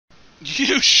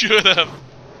You should have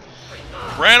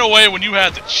ran away when you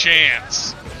had the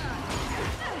chance.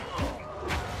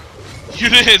 You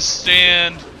didn't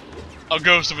stand a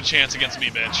ghost of a chance against me,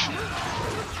 bitch.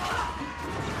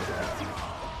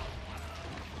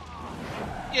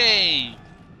 Yay!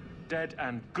 Dead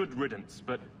and good riddance,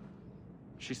 but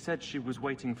she said she was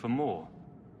waiting for more.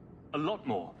 A lot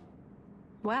more.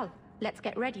 Well, let's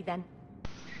get ready then.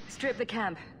 Strip the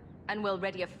camp, and we'll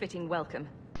ready a fitting welcome.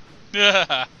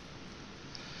 Yeah.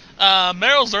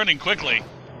 Meryl's learning quickly.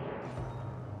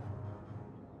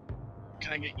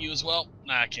 Can I get you as well?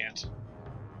 Nah, I can't.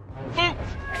 Boop!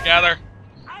 Gather.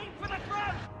 Aim for the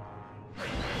front!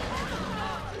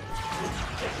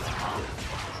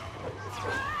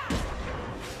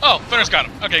 Oh, Fenris got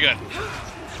him. Okay, good.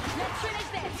 Let's finish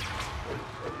this.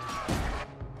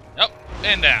 Yep,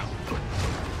 and down.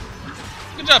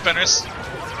 Good job, Fenris.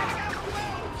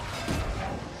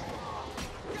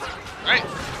 Right.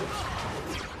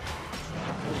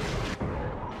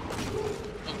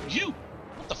 Oh, you!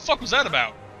 What the fuck was that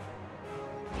about?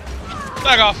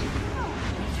 Back off.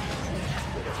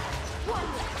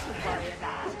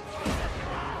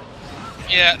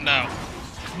 Yeah, no.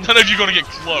 None of you gonna get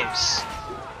close.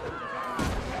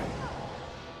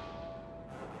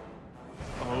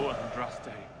 Oh,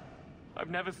 Andraste. I've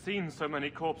never seen so many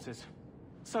corpses.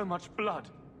 So much blood.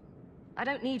 I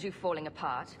don't need you falling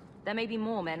apart. There may be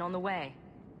more men on the way.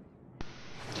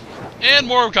 And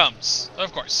more comes,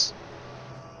 of course.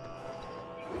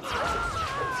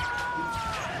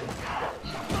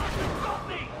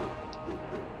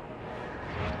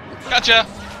 Gotcha.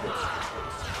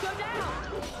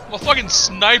 I'm a fucking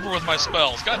sniper with my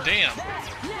spells. God damn.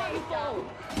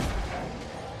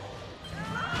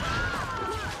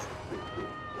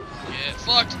 Get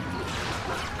fucked.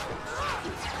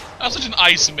 I'm such an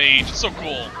ice mage. It's so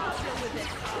cool.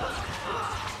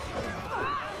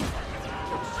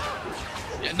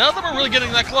 Yeah, none of them are really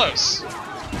getting that close.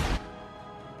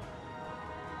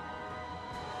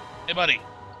 Hey, buddy.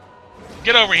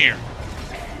 Get over here.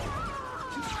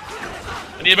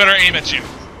 I need a better aim at you.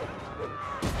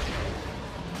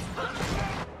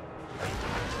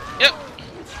 Yep.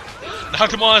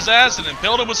 Knocked him on his ass and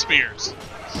impaled him with spears.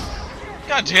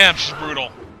 God damn, she's brutal.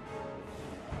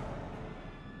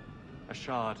 A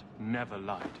shard never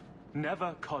lied.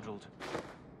 Never coddled.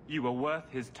 You were worth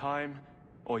his time,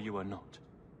 or you are not.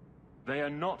 They are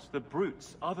not the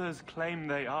brutes others claim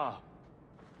they are.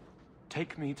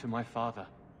 Take me to my father,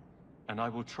 and I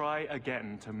will try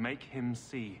again to make him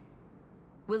see.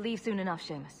 We'll leave soon enough,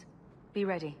 Seamus. Be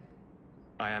ready.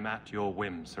 I am at your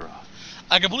whim, Sirrah.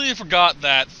 I completely forgot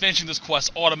that finishing this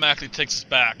quest automatically takes us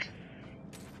back.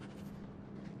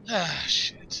 Ah,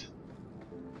 shit.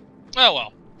 Oh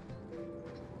well.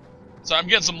 So I'm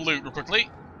getting some loot real quickly.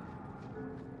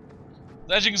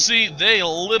 As you can see, they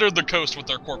littered the coast with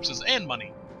their corpses and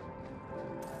money.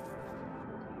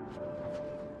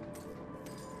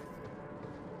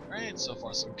 Alright, so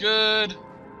far so good.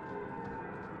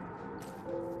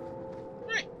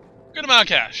 Alright, good amount of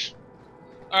cash.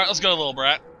 Alright, let's go, little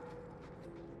brat.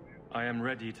 I am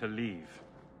ready to leave.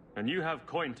 And you have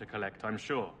coin to collect, I'm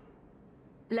sure.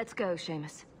 Let's go,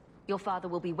 Seamus. Your father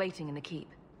will be waiting in the keep.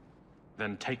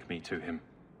 Then take me to him.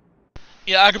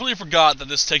 Yeah, I completely forgot that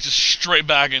this takes us straight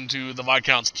back into the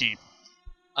Viscount's Keep.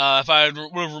 If I would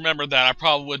have remembered that, I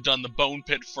probably would have done the Bone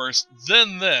Pit first,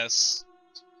 then this,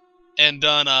 and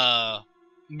done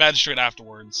Magistrate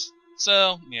afterwards.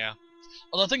 So, yeah.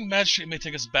 Although I think Magistrate may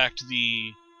take us back to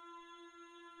the...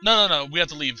 No, we have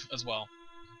to leave as well.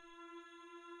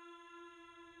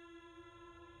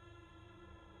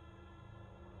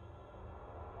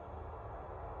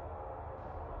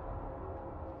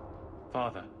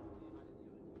 Father.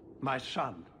 My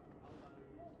son.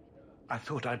 I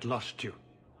thought I'd lost you.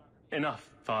 Enough,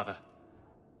 Father.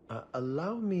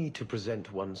 Allow me to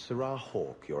present one Sirrah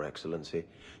Hawk, Your Excellency.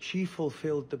 She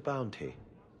fulfilled the bounty.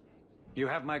 You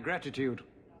have my gratitude.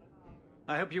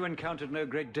 I hope you encountered no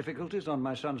great difficulties on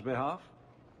my son's behalf.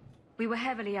 We were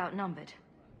heavily outnumbered,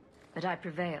 but I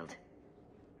prevailed.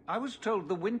 I was told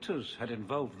the Winters had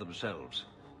involved themselves.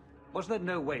 Was there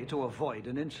no way to avoid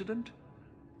an incident?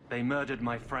 They murdered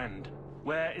my friend.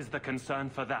 Where is the concern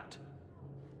for that?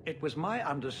 It was my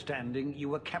understanding you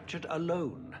were captured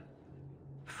alone.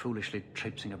 Foolishly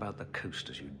traipsing about the coast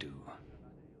as you do.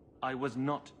 I was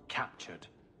not captured.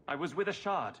 I was with a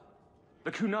shard.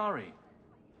 The Kunari.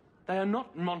 They are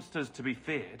not monsters to be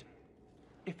feared.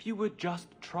 If you would just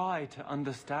try to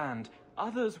understand,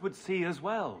 others would see as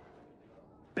well.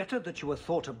 Better that you were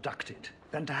thought abducted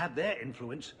than to have their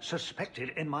influence suspected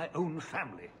in my own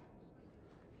family.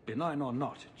 Benign or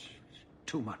not, it's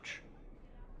too much.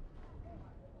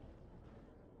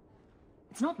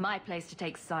 It's not my place to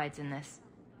take sides in this.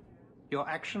 Your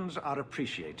actions are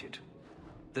appreciated.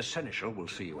 The Seneschal will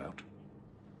see you out.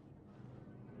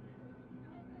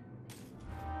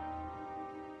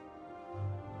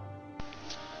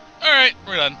 Alright,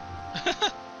 we're done.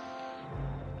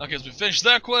 Okay, so we finished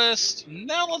that quest.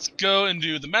 Now let's go and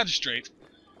do the Magistrate.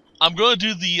 I'm going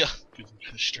to do the...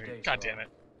 Magistrate. God damn it.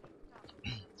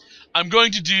 I'm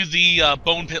going to do the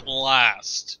Bone Pit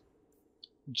last.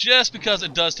 Just because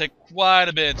it does take quite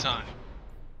a bit of time.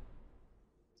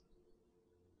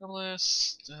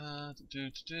 List.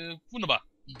 Wunderbar.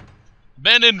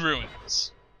 Abandoned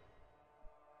Ruins.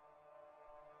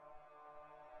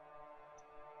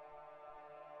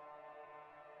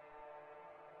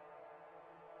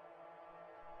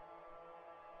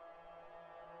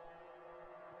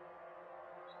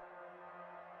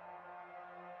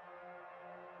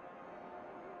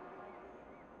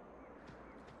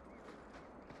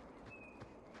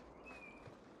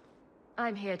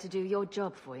 I'm here to do your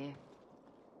job for you.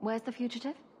 Where's the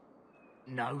fugitive?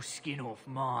 No skin off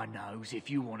my nose if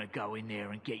you want to go in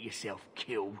there and get yourself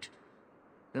killed.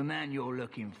 The man you're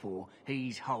looking for,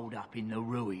 he's holed up in the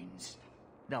ruins.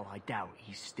 Though I doubt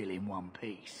he's still in one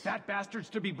piece. That bastard's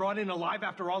to be brought in alive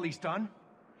after all he's done?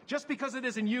 Just because it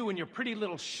isn't you and your pretty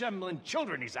little Shemlin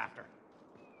children he's after.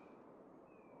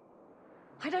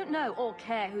 I don't know or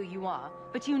care who you are,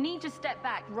 but you need to step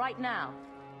back right now.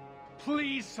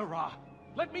 Please, Sarah,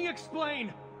 let me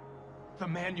explain. The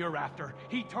man you're after,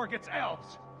 he targets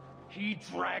elves. He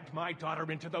dragged my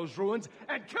daughter into those ruins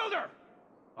and killed her.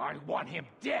 I want him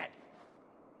dead.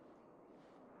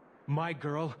 My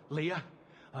girl, Leah,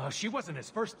 she wasn't his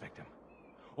first victim.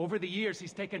 Over the years,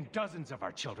 he's taken dozens of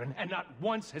our children, and not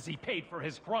once has he paid for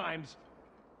his crimes.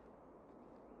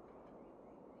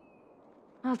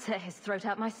 I'll tear his throat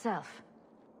out myself.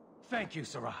 Thank you,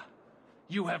 Sarah.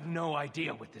 You have no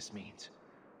idea what this means.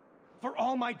 For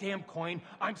all my damn coin,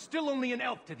 I'm still only an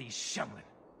elf to these Shemlin.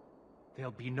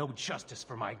 There'll be no justice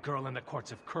for my girl in the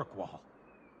courts of Kirkwall.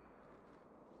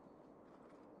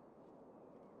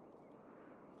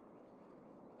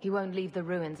 He won't leave the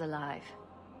ruins alive.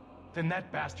 Then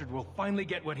that bastard will finally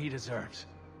get what he deserves.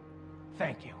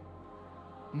 Thank you.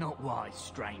 Not wise,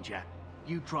 stranger.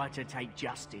 You try to take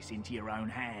justice into your own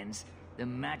hands, the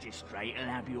Magistrate will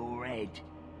have your head.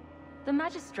 The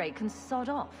Magistrate can sod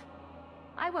off.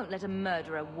 I won't let a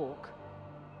murderer walk.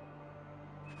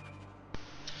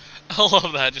 I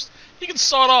love that. Just, he can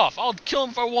sod off. I'll kill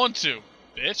him if I want to,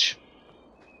 bitch.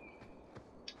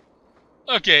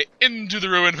 Okay, into the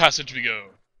ruined passage we go.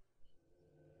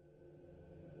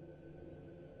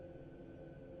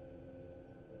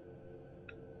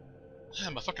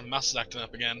 Man, my fucking mouse is acting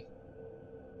up again.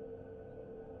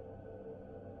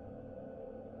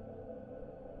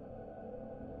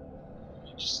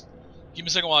 Just give me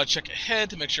a second while I check ahead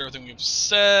to make sure everything we've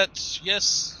set.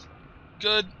 Yes.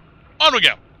 Good. On we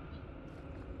go.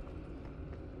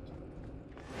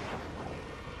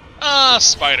 Ah,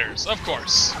 spiders, of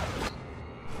course.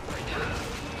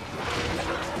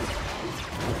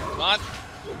 Come on.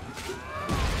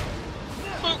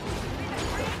 Boop.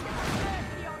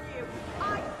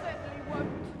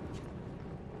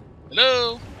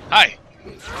 Hello. Hi.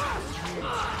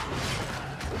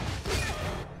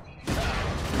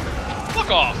 Fuck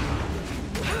off.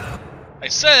 I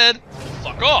said,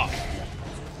 fuck off.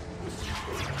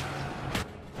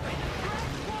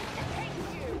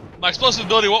 My explosive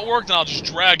ability won't work, then I'll just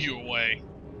drag you away.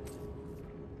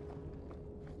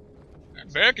 Alright,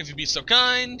 Varric, if you'd be so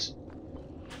kind.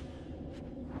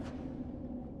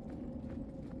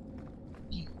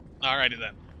 Alrighty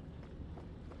then.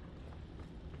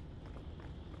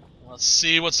 Let's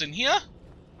see what's in here.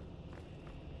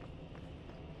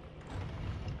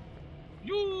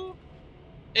 Yoo!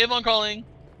 Avon calling.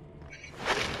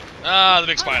 Ah, the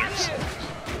big spiders.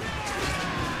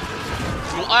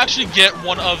 We'll actually get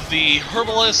one of the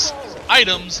herbalist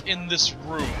items in this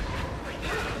room.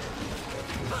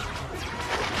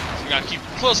 So we gotta keep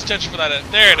close attention for that.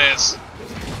 There it is.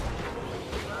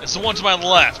 It's the one to my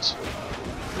left.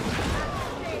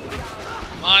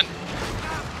 Come on.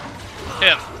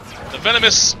 Him. The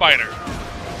venomous spider.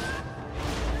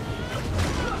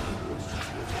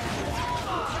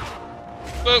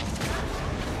 Boop.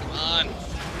 Come on.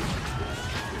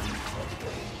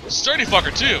 Sturdy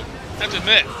fucker, too. I have to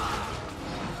admit.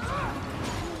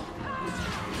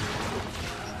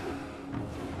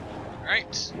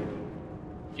 Alright.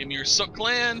 Give me your Sook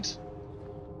Gland.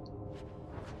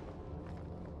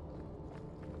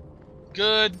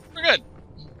 Good. We're good.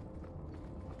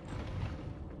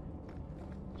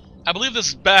 I believe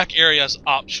this back area is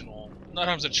optional. Not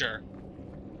 100% sure.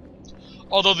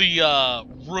 Although the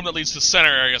room that leads to the center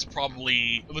area is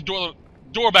probably... The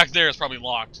door back there is probably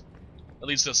locked. That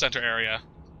leads to the center area.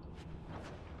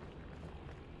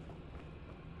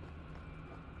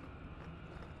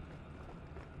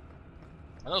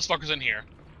 And those fuckers in here.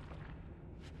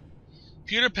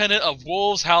 Pewter pendant of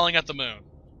wolves howling at the moon.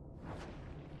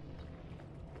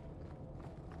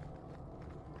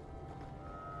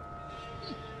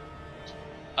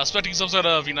 I was expecting some sort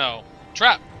of, you know,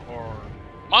 trap or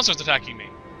monsters attacking me.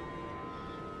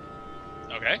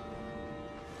 Okay.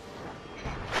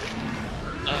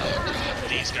 Oh, God,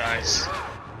 these guys.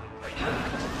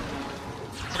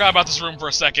 Forgot about this room for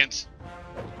a second.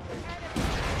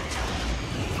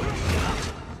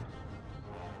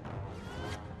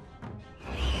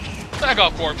 Back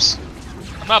off, corpse.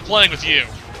 I'm not playing with you.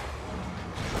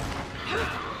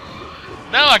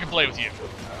 Now I can play with you.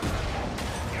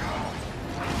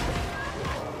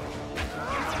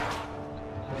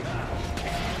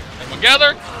 And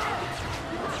together.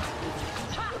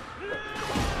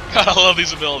 God, I love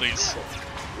these abilities.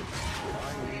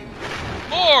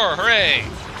 More! Hooray!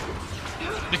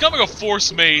 Becoming a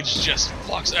force mage just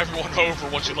fucks everyone over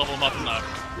once you level them up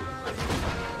enough.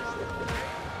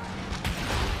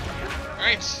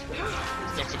 Alright,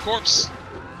 let's go for the corpse.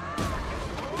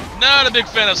 Not a big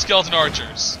fan of skeleton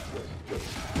archers.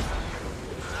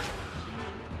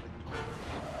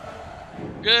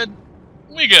 Good?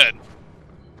 We good.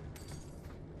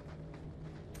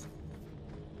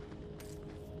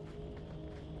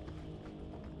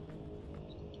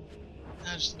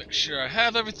 Now just make sure I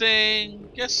have everything.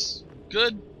 Yes,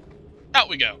 good. Out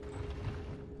we go.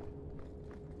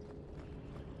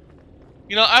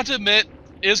 You know, I have to admit,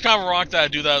 it is kind of ironic that I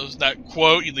do that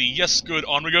quote, the yes, good,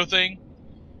 on we go thing.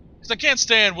 Because I can't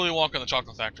stand Willy Wonka and the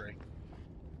Chocolate Factory.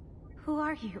 Who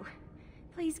are you?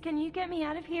 Please, can you get me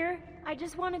out of here? I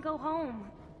just want to go home.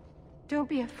 Don't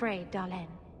be afraid, Darlene.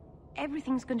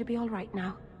 Everything's going to be all right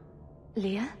now.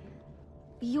 Leah?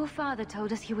 Your father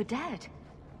told us you were dead.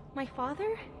 My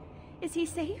father? Is he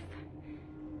safe?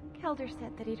 Kelder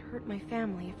said that he'd hurt my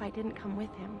family if I didn't come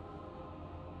with him.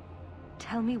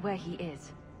 Tell me where he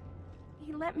is.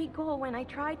 He let me go when I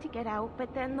tried to get out,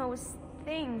 but then those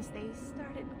things, they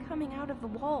started coming out of the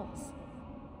walls.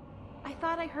 I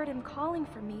thought I heard him calling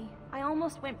for me. I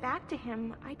almost went back to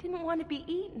him. I didn't want to be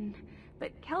eaten.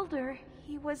 But Kelder,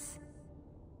 he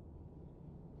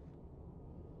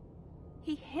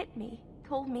hit me,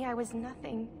 told me I was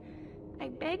nothing. I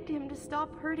begged him to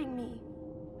stop hurting me.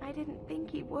 I didn't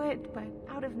think he would, but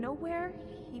out of nowhere,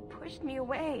 he pushed me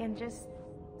away and just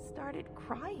started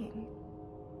crying.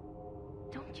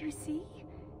 Don't you see?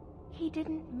 He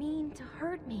didn't mean to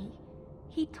hurt me.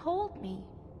 He told me.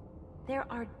 There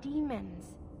are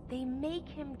demons. They make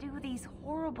him do these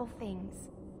horrible things.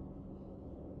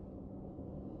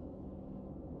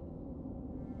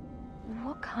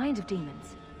 What kind of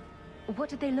demons? What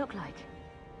did they look like?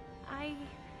 I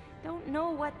don't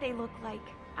know what they look like.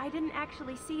 I didn't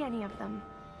actually see any of them.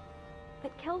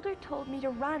 But Kelder told me to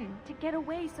run, to get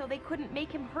away so they couldn't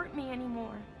make him hurt me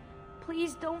anymore.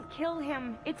 Please don't kill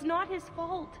him. It's not his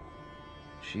fault.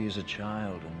 She is a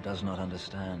child and does not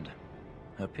understand.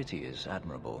 Her pity is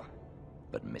admirable,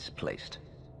 but misplaced.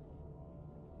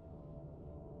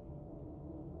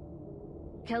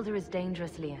 Kelder is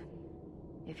dangerous, Leah.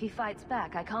 If he fights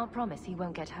back, I can't promise he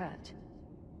won't get hurt.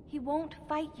 He won't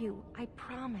fight you, I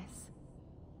promise.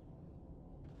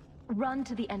 Run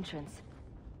to the entrance.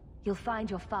 You'll find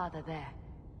your father there.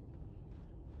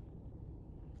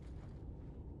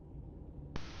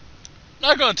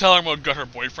 Not gonna tell her I'm gonna gut her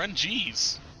boyfriend,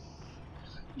 jeez.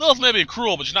 Lilith may be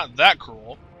cruel, but she's not that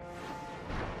cruel.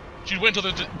 She'd wait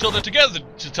until they're together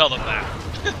to tell them that.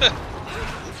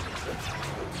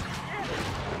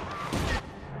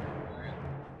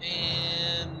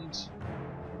 And...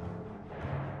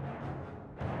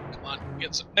 come on,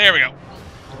 get some... there we go.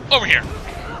 Over here.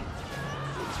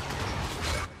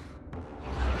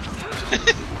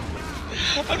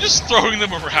 I'm just throwing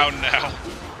them around now.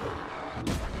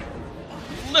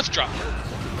 Lift drop.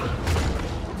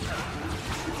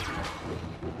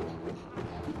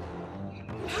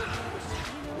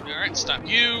 Alright, stop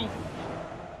you.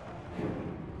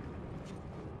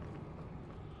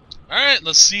 Alright,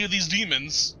 let's see these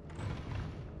demons.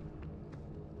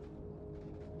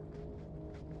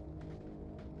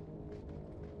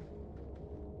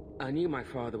 I knew my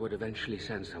father would eventually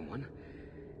send someone.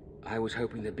 I was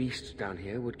hoping the beasts down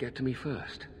here would get to me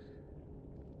first.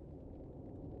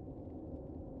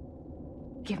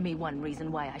 Give me one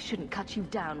reason why I shouldn't cut you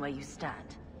down where you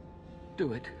stand.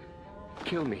 Do it.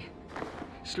 Kill me.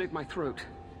 Slit my throat.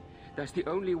 That's the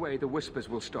only way the whispers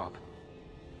will stop.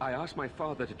 I asked my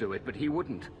father to do it, but he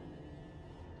wouldn't.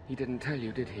 He didn't tell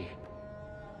you, did he?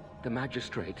 The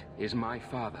magistrate is my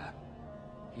father.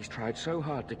 He's tried so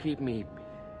hard to keep me,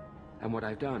 and what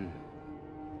I've done,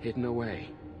 hidden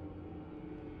away.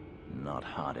 Not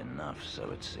hard enough, so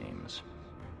it seems.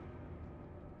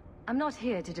 I'm not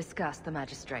here to discuss the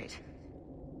magistrate.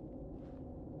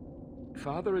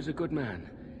 Father is a good man.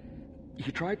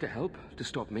 He tried to help, to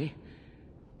stop me.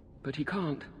 But he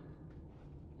can't.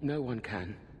 No one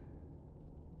can.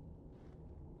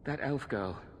 That elf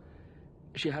girl,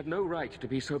 she had no right to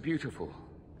be so beautiful,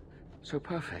 so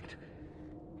perfect.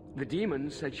 The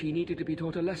demons said she needed to be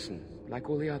taught a lesson, like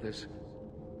all the others.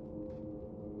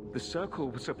 The Circle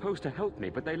was supposed to help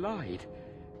me, but they lied.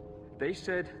 They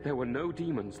said there were no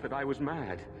demons, that I was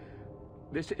mad.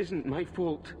 This isn't my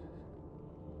fault.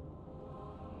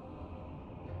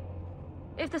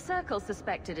 If the Circle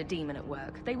suspected a demon at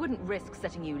work, they wouldn't risk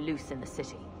setting you loose in the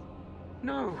city.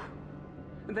 No.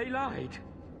 They lied.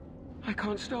 I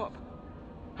can't stop.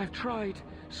 I've tried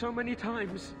so many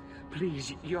times.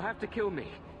 Please, you have to kill me.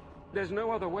 There's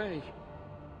no other way.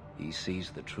 He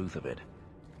sees the truth of it.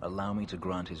 Allow me to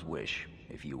grant his wish,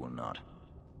 if you will not.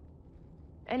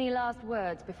 Any last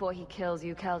words before he kills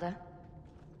you, Kelda?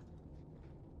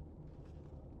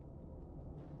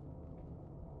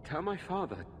 Tell my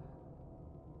father.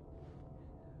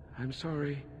 I'm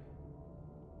sorry.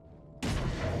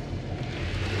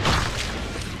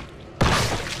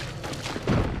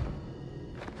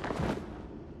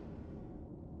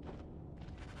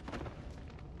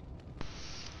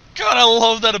 God, I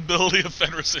love that ability of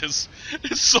Fenris's.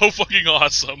 It's so fucking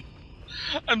awesome.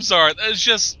 I'm sorry, it's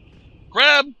just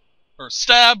grab, or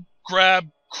stab, grab,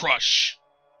 crush.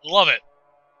 Love it.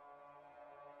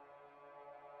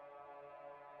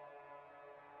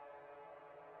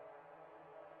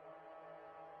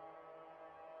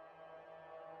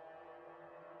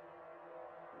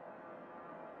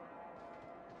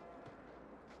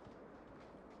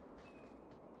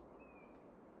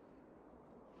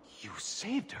 You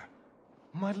saved her.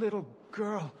 My little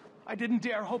girl. I didn't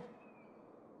dare hope...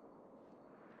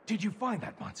 Did you find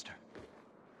that monster?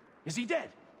 Is he dead?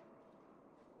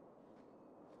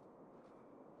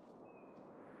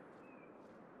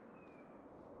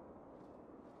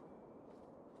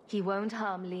 He won't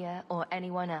harm Leah or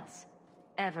anyone else.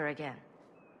 Ever again.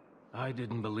 I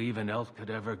didn't believe an elf could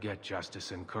ever get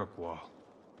justice in Kirkwall.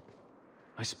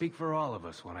 I speak for all of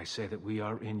us when I say that we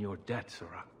are in your debt,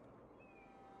 Sarah.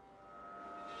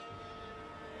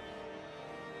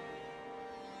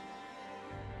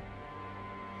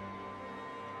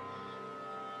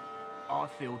 I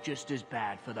feel just as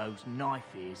bad for those knife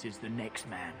ears as the next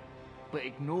man. But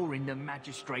ignoring the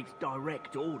magistrate's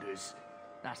direct orders,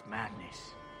 that's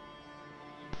madness.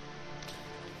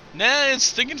 Nah,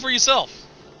 it's thinking for yourself.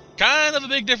 Kind of a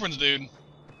big difference, dude.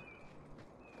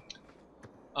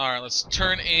 Alright, let's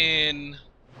turn in...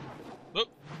 Oop.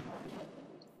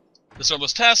 The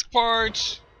Surplus Task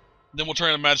part. Then we'll turn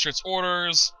in the Magistrate's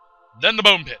Orders. Then the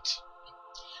Bone Pit.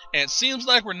 And it seems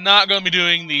like we're not going to be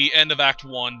doing the end of Act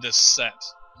 1 this set.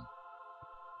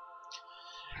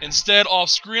 Instead,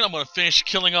 off-screen, I'm going to finish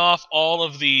killing off all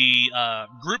of the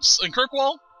groups in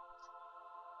Kirkwall.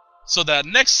 So that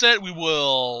next set, we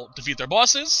will defeat their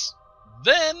bosses.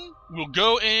 Then, we'll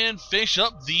go and finish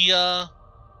up the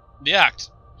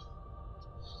act.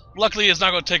 Luckily, it's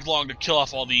not going to take long to kill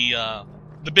off all the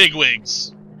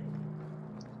bigwigs.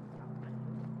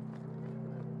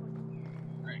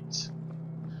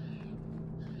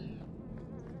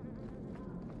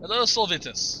 Hello,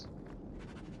 Solvitus.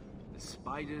 The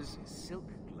spiders is silk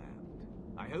gland.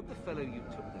 I hope the fellow you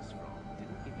took this from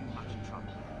didn't give you much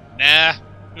trouble. Nah,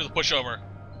 do the pushover.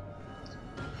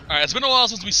 Alright, it's been a while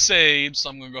since we saved,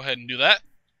 so I'm going to go ahead and do that.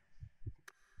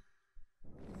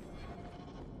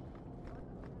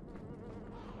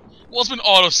 Well, it's been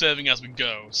auto-saving as we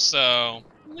go, so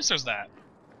at least there's that.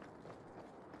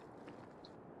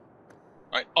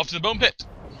 Alright, off to the Bone Pit.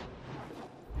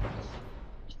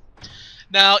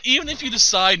 Now, even if you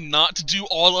decide not to do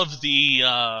all of the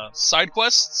side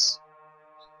quests,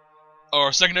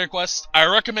 or secondary quests, I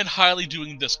recommend highly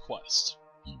doing this quest.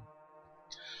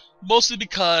 Mostly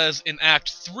because in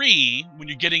Act 3, when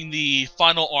you're getting the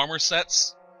final armor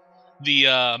sets, the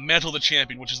Mantle of the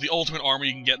Champion, which is the ultimate armor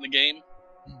you can get in the game,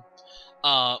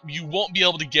 you won't be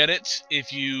able to get it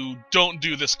if you don't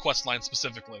do this quest line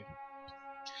specifically.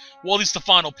 Well, at least the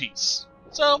final piece.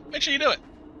 So, make sure you do it.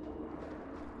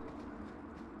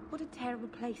 What a terrible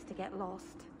place to get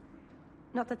lost.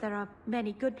 Not that there are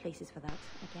many good places for that,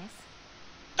 I guess.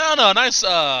 I don't know, a nice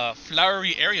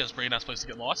flowery area is a pretty nice place to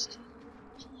get lost.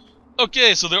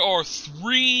 Okay, so there are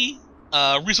 3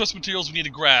 resource materials we need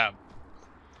to grab.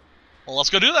 Well, let's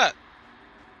go do that.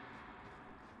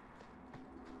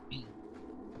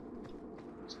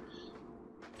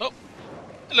 Oh,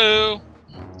 hello.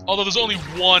 Although there's only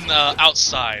one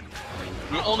outside.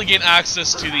 We will only gain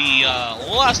access to the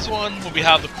last one when we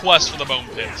have the quest for the Bone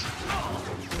Pit.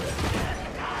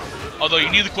 Although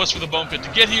you need the quest for the Bone Pit to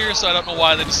get here, so I don't know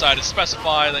why they decided to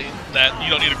specify that you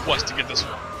don't need a quest to get this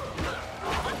one.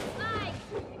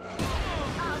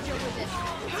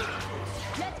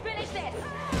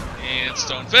 And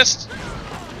Stone Fist.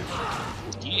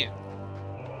 Yeah.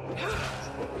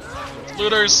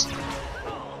 Looters.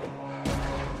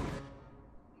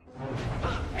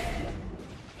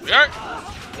 We are.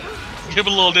 Give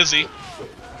it a little dizzy.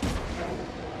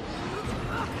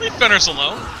 Leave Fenris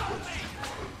alone.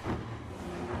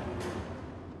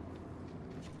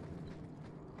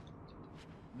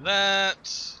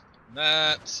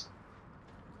 That.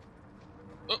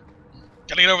 Oh,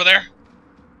 gotta get over there.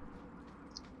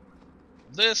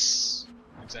 This.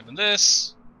 Examine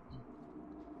this.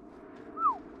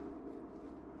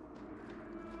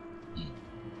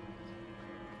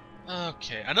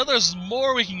 Okay, I know there's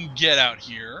more we can get out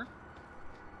here.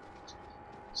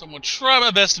 So I'm going to try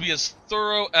my best to be as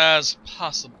thorough as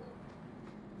possible.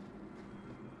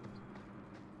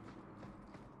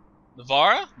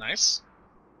 Navara, nice.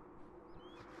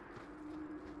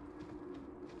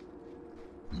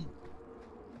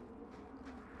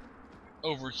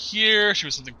 Over here, should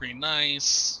be something pretty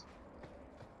nice.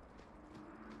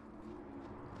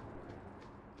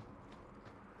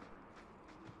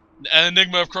 An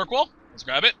Enigma of Kirkwall. Let's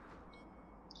grab it.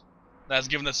 That's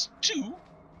given us 2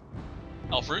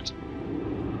 elf fruit.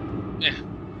 Yeah.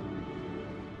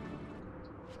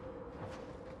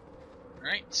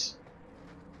 Alright.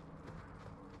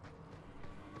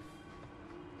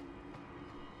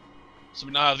 So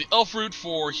we now have the elf fruit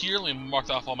for here. Let me mark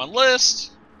that off on my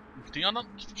list.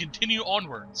 Continue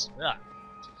onwards. Yeah.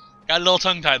 Got a little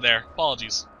tongue-tied there.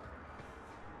 Apologies.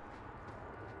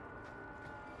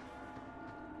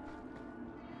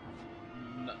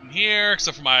 Nothing here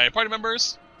except for my party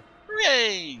members.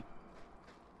 Hooray!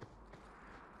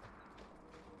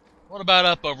 What about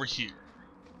up over here?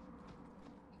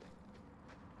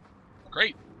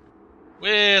 Great.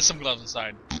 With some gloves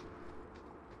inside.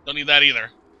 Don't need that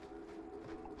either.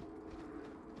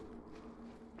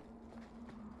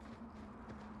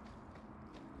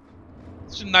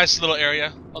 It's a nice little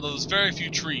area, although there's very few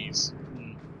trees.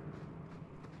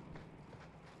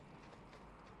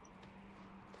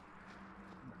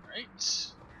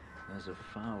 Alright. There's a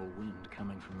foul wind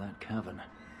coming from that cavern.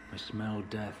 I smell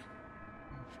death.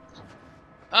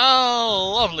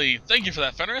 Oh, lovely. Thank you for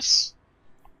that, Fenris.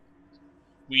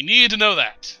 We need to know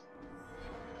that.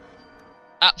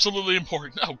 Absolutely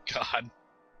important. Oh, God.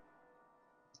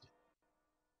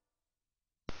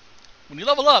 When you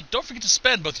level up, don't forget to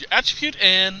spend both your attribute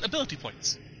and ability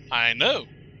points. I know.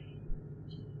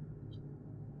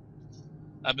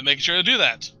 I've been making sure to do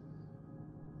that.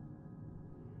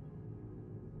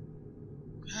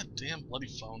 God damn bloody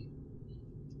phone.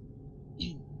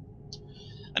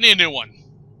 I need a new one.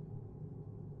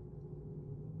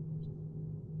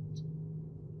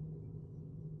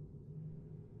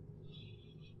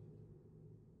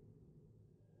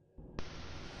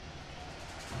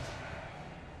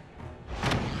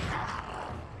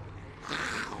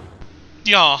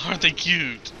 Yeah, aren't they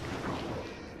cute?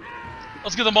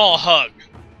 Let's give them all a hug.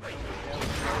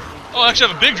 Oh, I actually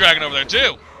have a big dragon over there,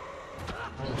 too.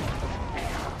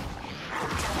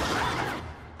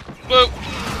 Boop.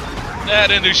 That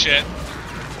didn't do shit.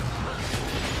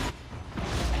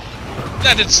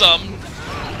 That did some.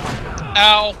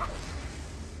 Ow.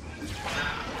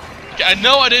 Okay, I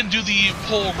know I didn't do the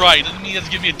pull right. It didn't mean you have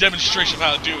to give me a demonstration of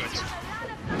how to do it.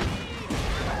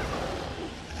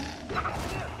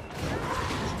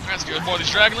 Let's get more of these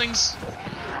draglings.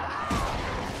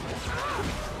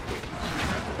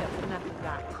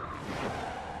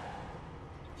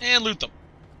 And loot them.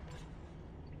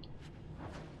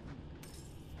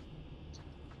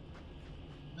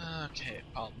 Okay,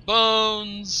 pile of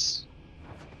bones.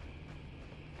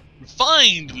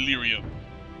 Refined lyrium.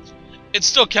 It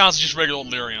still counts as just regular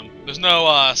old lyrium. There's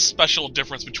no special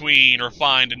difference between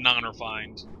refined and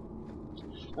non-refined.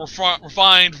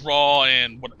 Refined, raw,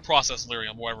 and processed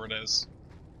lyrium, whatever it is.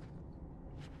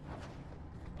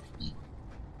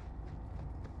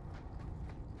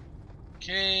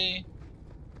 Okay.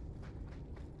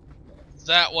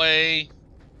 That way.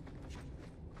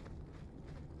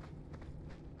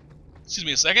 Excuse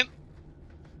me a second.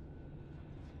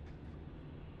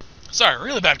 Sorry,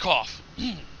 really bad cough.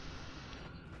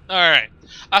 Alright.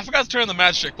 I forgot to turn on the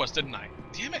magistrate quest, didn't I?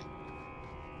 Damn it.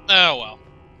 Oh well.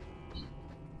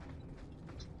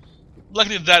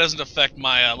 Luckily that doesn't affect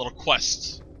my little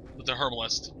quest with the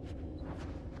herbalist.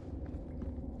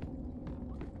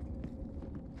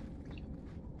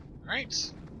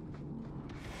 Alright.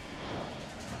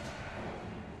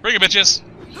 Bring it, bitches!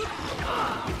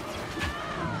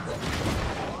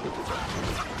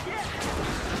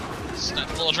 Snap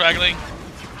a little draggling.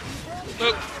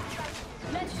 Boop.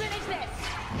 Let's finish this.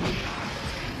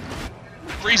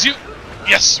 Freeze you!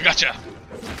 Yes, we gotcha!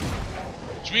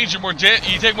 Which means you're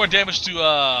you take more damage to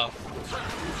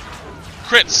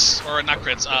crits, or not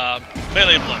crits,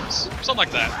 melee blows. Something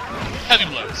like that. Heavy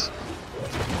blows.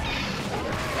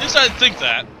 At least I think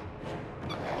that.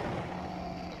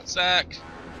 Sack.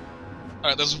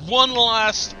 Alright, there's one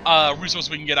last resource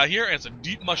we can get out here, and it's a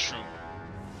deep mushroom.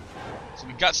 So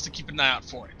we got to keep an eye out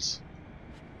for it.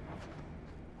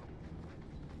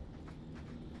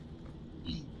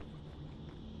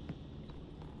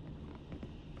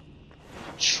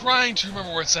 Trying to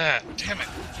remember where it's at. Damn it.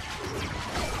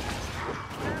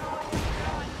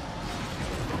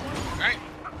 Alright.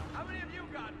 How many of you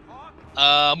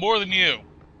got, more than you.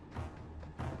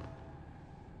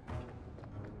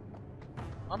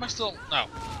 Why am I still... No.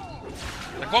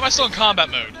 Like, why am I still in combat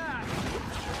mode?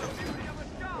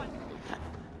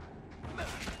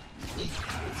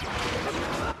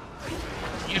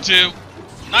 You two.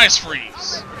 Nice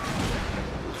freeze.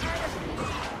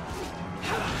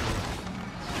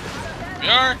 We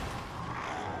are.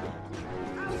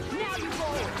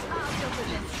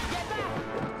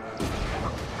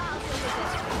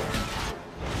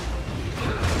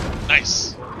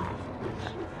 Nice.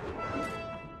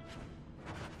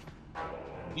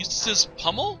 Eustace's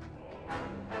pummel?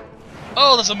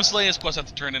 Oh, that's a miscellaneous quest I have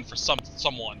to turn in for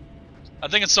someone. I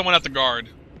think it's someone at the guard.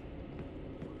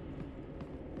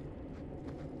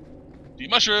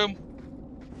 Deep mushroom.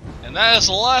 And that is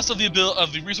the last of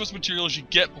the resource materials you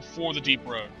get before the deep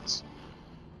roads.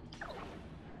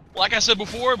 Like I said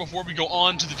before we go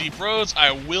on to the deep roads,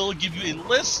 I will give you a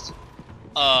list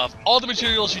of all the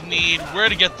materials you need, where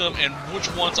to get them, and which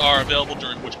ones are available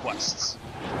during which quests.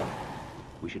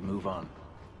 We should move on.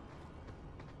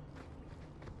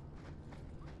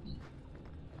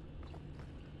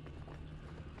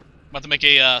 I'm about to make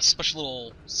a special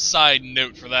little side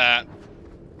note for that.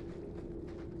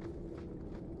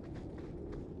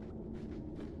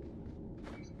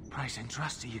 Price and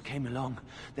trust you came along.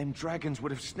 Them dragons would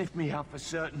have sniffed me out for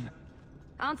certain.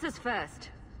 Answers first.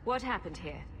 What happened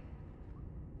here?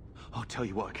 I'll tell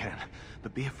you what I can,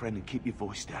 but be a friend and keep your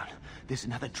voice down. There's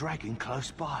another dragon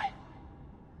close by.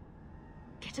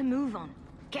 Get a move on.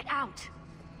 Get out.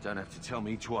 Don't have to tell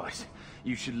me twice.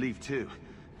 You should leave too.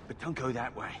 But don't go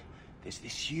that way. There's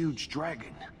this huge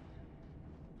dragon.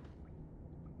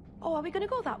 Oh, are we gonna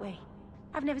go that way?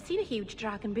 I've never seen a huge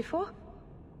dragon before.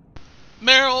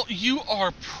 Meryl, you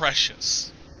are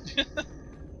precious.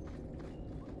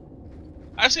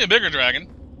 I've seen a bigger dragon.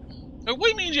 What do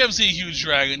you mean you haven't seen a huge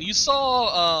dragon? You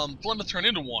saw Plymouth turn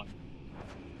into one.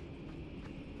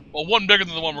 Well, one bigger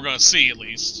than the one we're going to see, at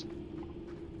least.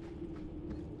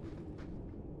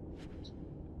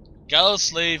 Gallows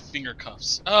Slave Finger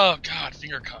Cuffs. Oh god,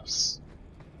 finger cuffs.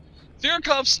 Finger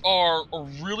cuffs are a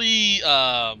really,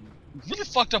 really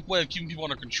fucked up way of keeping people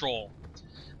under control.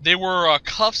 They were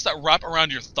cuffs that wrap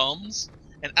around your thumbs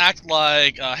and act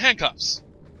like handcuffs,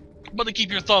 but they keep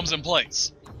your thumbs in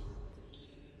place.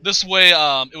 This way,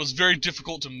 it was very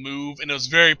difficult to move, and it was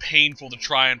very painful to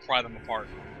try and pry them apart.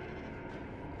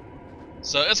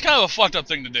 So it's kind of a fucked up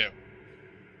thing to do.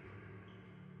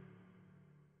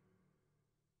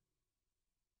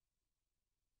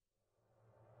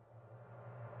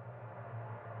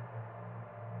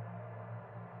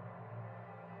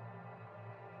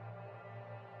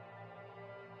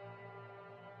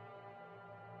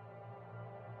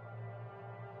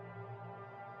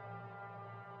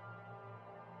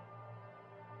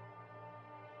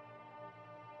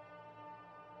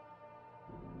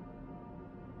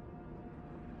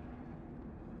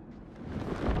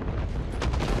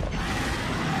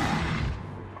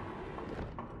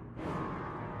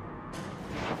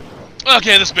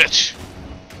 Okay, this bitch.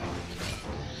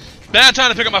 Bad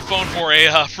time to pick up my phone for a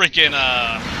freaking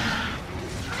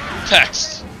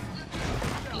text.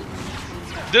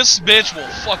 This bitch will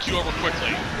fuck you over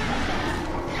quickly.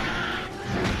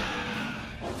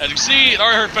 As you can see, it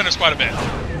already hurt Fenders quite a bit.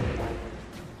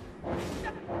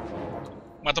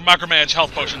 I'm about to micromanage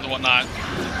health potions and whatnot.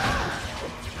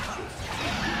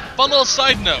 Fun little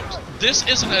side note, this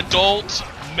is an adult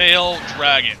male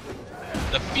dragon.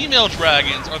 The female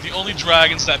dragons are the only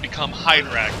dragons that become high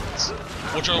dragons,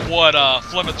 which are what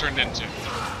Flemeth turned into.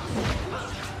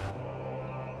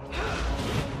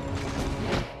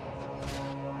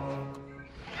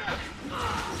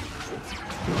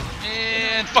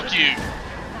 fuck you!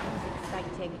 That was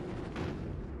exciting.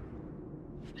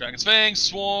 Dragon's Fang,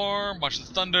 Swarm, March of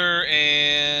the Thunder,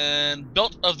 and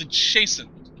Belt of the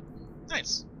Chastened.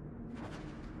 Nice.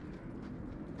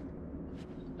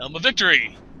 Helm of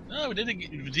Victory. Oh, we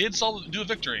did do a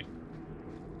victory.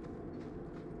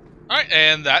 Alright,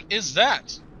 and that is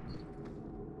that.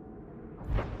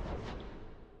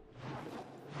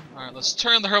 Alright, let's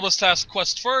turn the Herbalist Task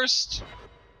quest first.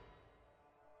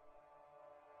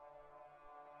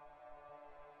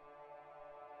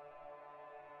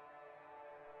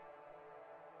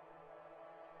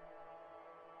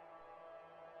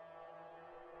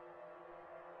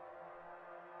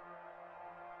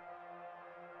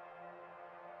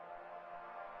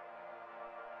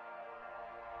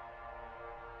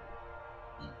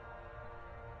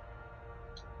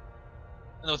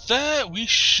 And with that, we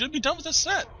should be done with this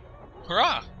set.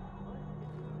 Hurrah!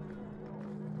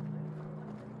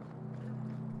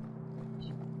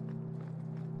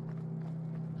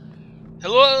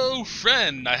 Hello,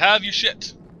 friend. I have your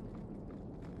shit.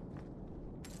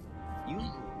 You will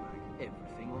like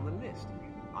everything on the list.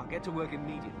 I'll get to work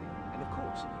immediately. And of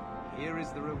course, here is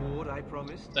the reward I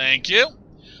promised. Thank you.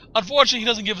 Unfortunately, he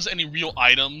doesn't give us any real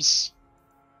items.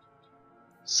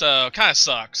 So, kinda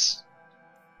sucks.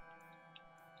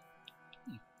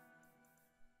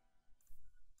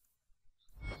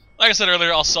 Like I said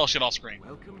earlier, I'll sell shit off screen.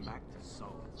 Welcome back to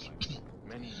Soul.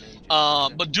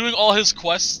 But doing all his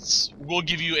quests will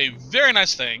give you a very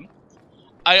nice thing.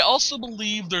 I also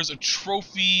believe there's a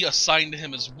trophy assigned to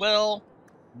him as well.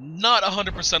 Not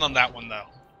 100% on that one, though.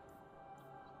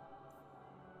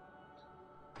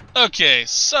 Okay,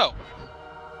 so.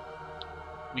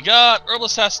 We got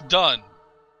Herbalist Task done.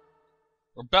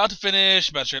 We're about to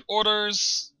finish Magistrate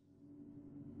Orders.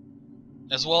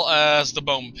 As well as the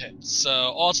Bone Pit. So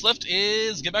all that's left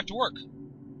is get back to work.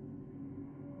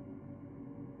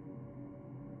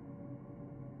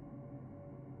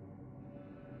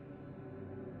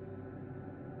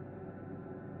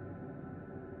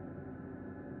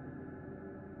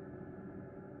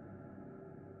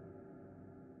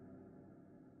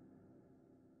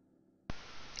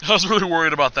 I was really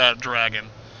worried about that dragon.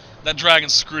 That dragon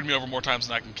screwed me over more times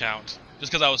than I can count.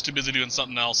 Just because I was too busy doing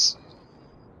something else.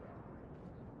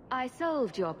 I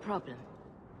solved your problem.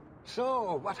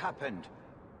 So, what happened?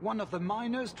 One of the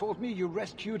miners told me you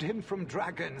rescued him from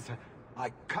dragons.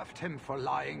 I cuffed him for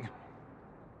lying.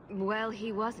 Well,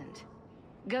 he wasn't.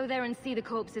 Go there and see the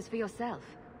corpses for yourself.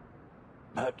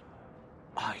 But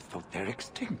I thought they're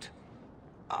extinct.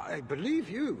 I believe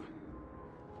you.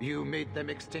 You made them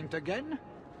extinct again?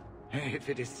 If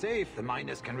it is safe, the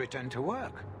miners can return to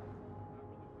work.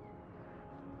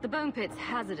 The Bone Pit's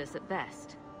hazardous at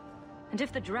best. And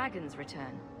if the dragons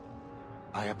return...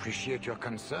 I appreciate your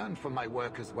concern for my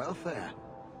workers' welfare.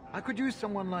 I could use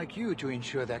someone like you to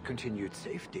ensure their continued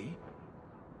safety.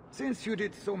 Since you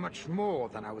did so much more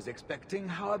than I was expecting,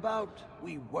 how about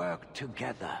we work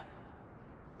together?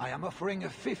 I am offering a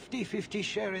 50-50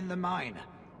 share in the mine.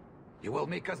 You will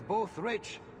make us both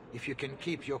rich if you can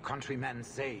keep your countrymen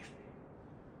safe.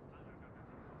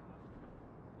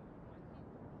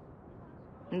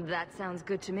 That sounds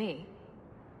good to me.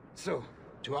 So,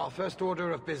 to our first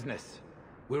order of business.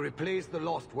 We replace the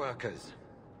lost workers.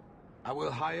 I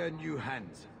will hire new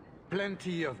hands.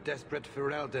 Plenty of desperate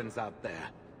Fereldans out there,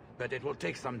 but it will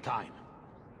take some time.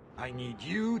 I need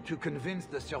you to convince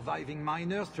the surviving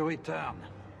miners to return.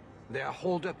 They are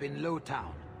holed up in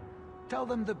Lowtown. Tell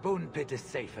them the Bone Pit is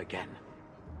safe again.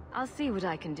 I'll see what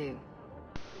I can do.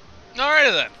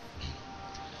 Alrighty then.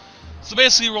 So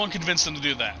basically we're going to convince them to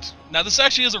do that. Now this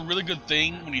actually is a really good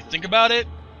thing when you think about it,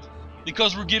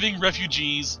 because we're giving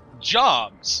refugees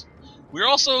jobs. We're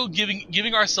also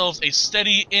giving ourselves a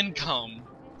steady income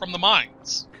from the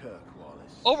mines.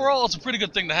 Overall, it's a pretty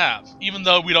good thing to have, even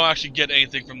though we don't actually get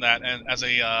anything from that as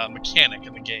a mechanic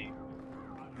in the game.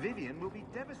 Vivian will be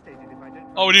devastated if I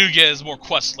don't... All we do get is more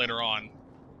quests later on.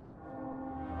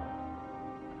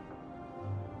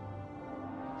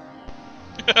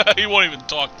 He won't even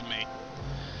talk to me.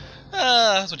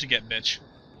 That's what you get, bitch.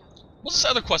 What's this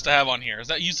other quest I have on here? Is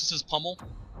that Eustace's Pummel?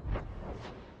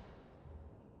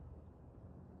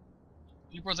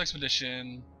 Newport's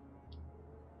Expedition.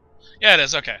 Yeah, it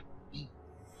is, okay.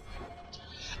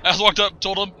 I just walked up,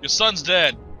 told him, your son's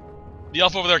dead. The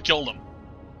elf over there killed him.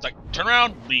 It's like, turn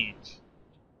around, leave.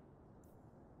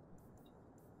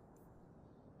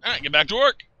 Alright, get back to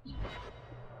work.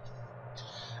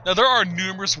 Now, there are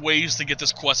numerous ways to get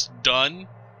this quest done.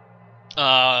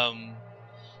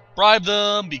 Bribe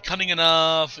them, be cunning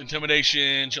enough,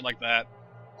 intimidation, shit like that.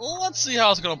 Well, let's see how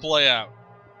it's going to play out.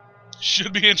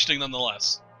 Should be interesting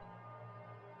nonetheless.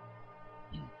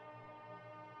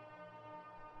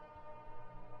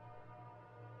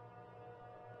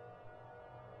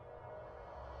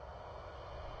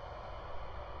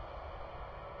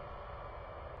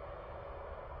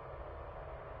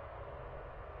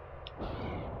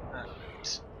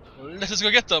 Let us go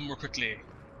get them more quickly.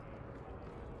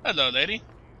 Hello, lady.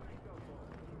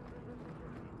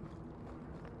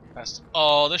 Past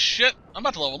all this shit. I'm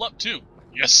about to level up too.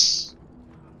 Yes.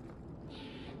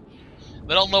 If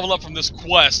I don't level up from this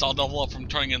quest, I'll level up from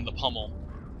turning in the pummel.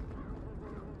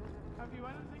 Have you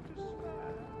anything to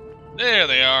spare? There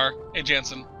they are. Hey,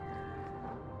 Jansen.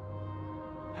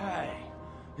 Hey,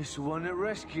 this the one that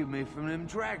rescued me from them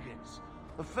dragons.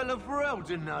 A fellow for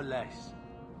Eldon, no less.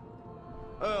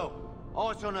 Oh,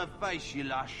 eyes on her face, you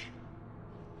lush.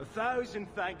 1,000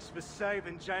 thanks for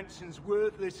saving Jansen's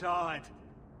worthless hide.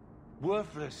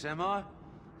 Worthless, am I?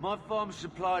 My farm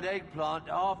supplied eggplant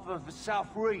to half of the South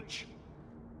Reach.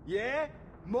 Yeah?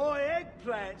 My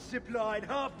eggplant supplied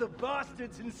half the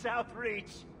bastards in South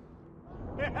Reach.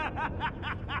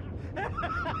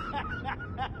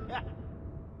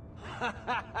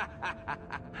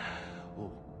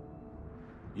 Oh,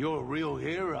 you're a real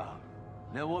hero.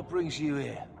 Now what brings you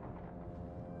here?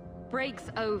 Break's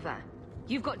over.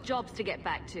 You've got jobs to get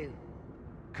back to.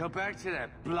 Come back to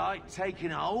that blight taking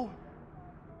hold?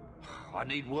 I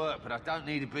need work, but I don't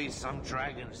need to be some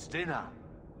dragon's dinner.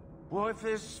 What if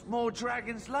there's more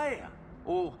dragons later?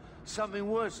 Or something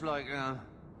worse like,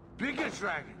 bigger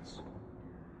dragons?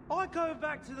 I go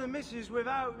back to the missus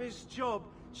without this job,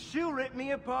 she'll rip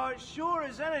me apart sure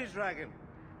as any dragon.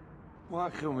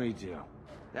 What can we do?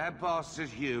 That bastard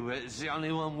Hubert is the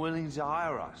only one willing to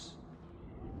hire us.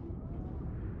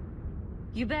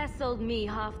 You bear sold me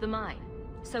half the mine,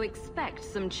 so expect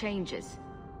some changes.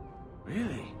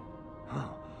 Really? Huh.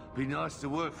 Be nice to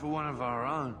work for one of our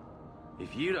own.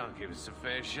 If you don't give us a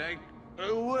fair shake,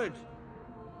 who would?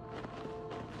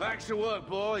 Back to work,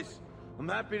 boys. I'm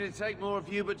happy to take more of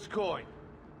Hubert's coin.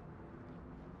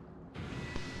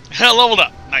 Leveled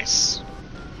up. Nice.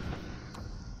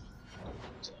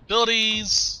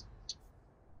 Abilities.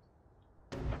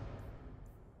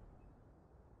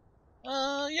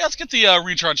 Yeah, let's get the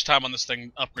recharge time on this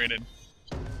thing upgraded.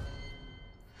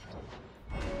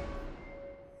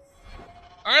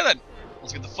 Alright then.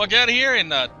 Let's get the fuck out of here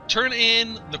and turn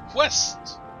in the quest.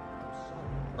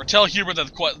 Or tell Hubert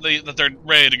that, that they're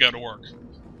ready to go to work.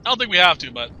 I don't think we have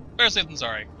to, but better safe than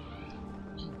sorry.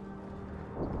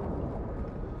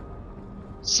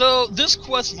 So, this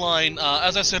quest line,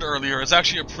 as I said earlier, is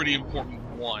actually a pretty important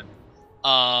one.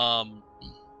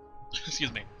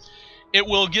 Excuse me. It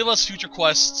will give us future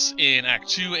quests in Act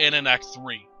 2 and in Act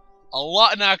 3. A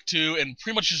lot in Act 2, and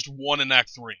pretty much just one in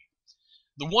Act 3.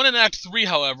 The one in Act 3,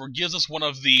 however, gives us one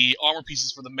of the armor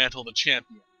pieces for the Mantle of the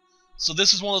Champion. So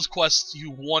this is one of those quests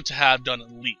you want to have done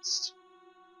at least.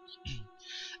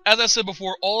 As I said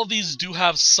before, all of these do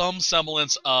have some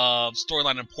semblance of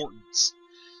storyline importance.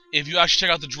 If you actually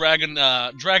check out the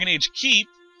Dragon Age Keep,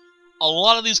 a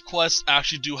lot of these quests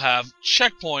actually do have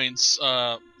checkpoints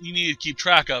you need to keep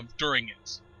track of during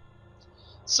it.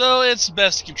 So it's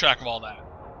best to keep track of all that.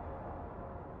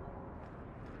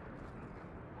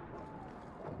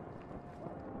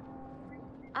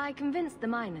 I convinced the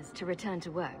miners to return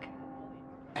to work.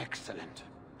 Excellent.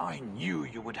 I knew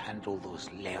you would handle those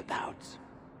layouts.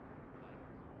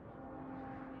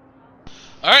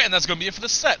 Alright, and that's going to be it for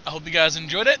this set. I hope you guys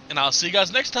enjoyed it, and I'll see you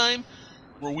guys next time,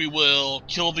 where we will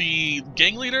kill the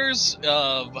gang leaders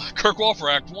of Kirkwall for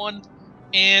Act 1,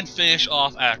 and finish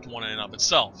off Act 1 in and of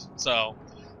itself. So,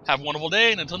 have a wonderful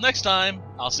day, and until next time,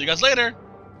 I'll see you guys later.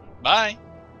 Bye!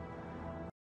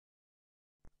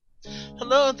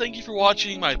 Hello, and thank you for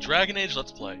watching my Dragon Age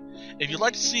Let's Play. If you'd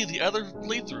like to see the other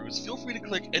playthroughs, feel free to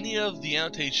click any of the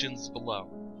annotations below.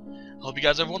 I hope you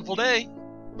guys have a wonderful day.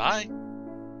 Bye!